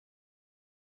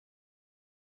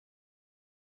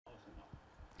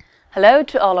Hello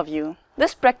to all of you.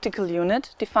 This practical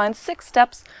unit defines 6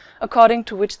 steps according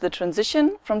to which the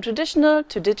transition from traditional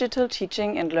to digital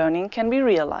teaching and learning can be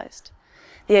realized.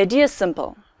 The idea is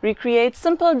simple. Recreate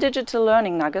simple digital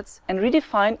learning nuggets and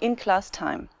redefine in-class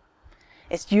time.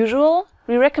 As usual,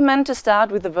 we recommend to start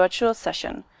with a virtual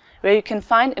session, where you can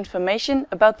find information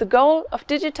about the goal of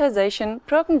digitization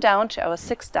broken down to our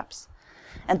 6 steps,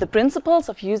 and the principles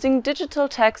of using digital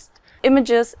text,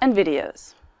 images and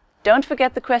videos. Don't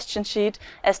forget the question sheet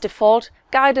as default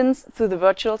guidance through the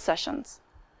virtual sessions.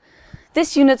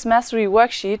 This unit's mastery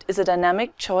worksheet is a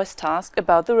dynamic choice task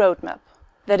about the roadmap.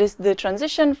 That is the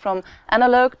transition from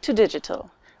analog to digital,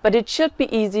 but it should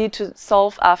be easy to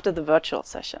solve after the virtual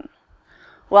session.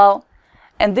 Well,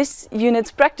 and this unit's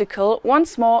practical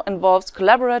once more involves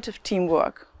collaborative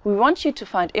teamwork. We want you to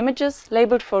find images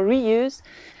labeled for reuse,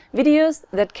 videos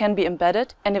that can be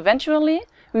embedded, and eventually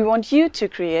we want you to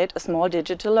create a small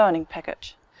digital learning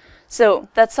package. So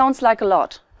that sounds like a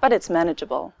lot, but it's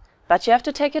manageable. But you have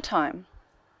to take your time.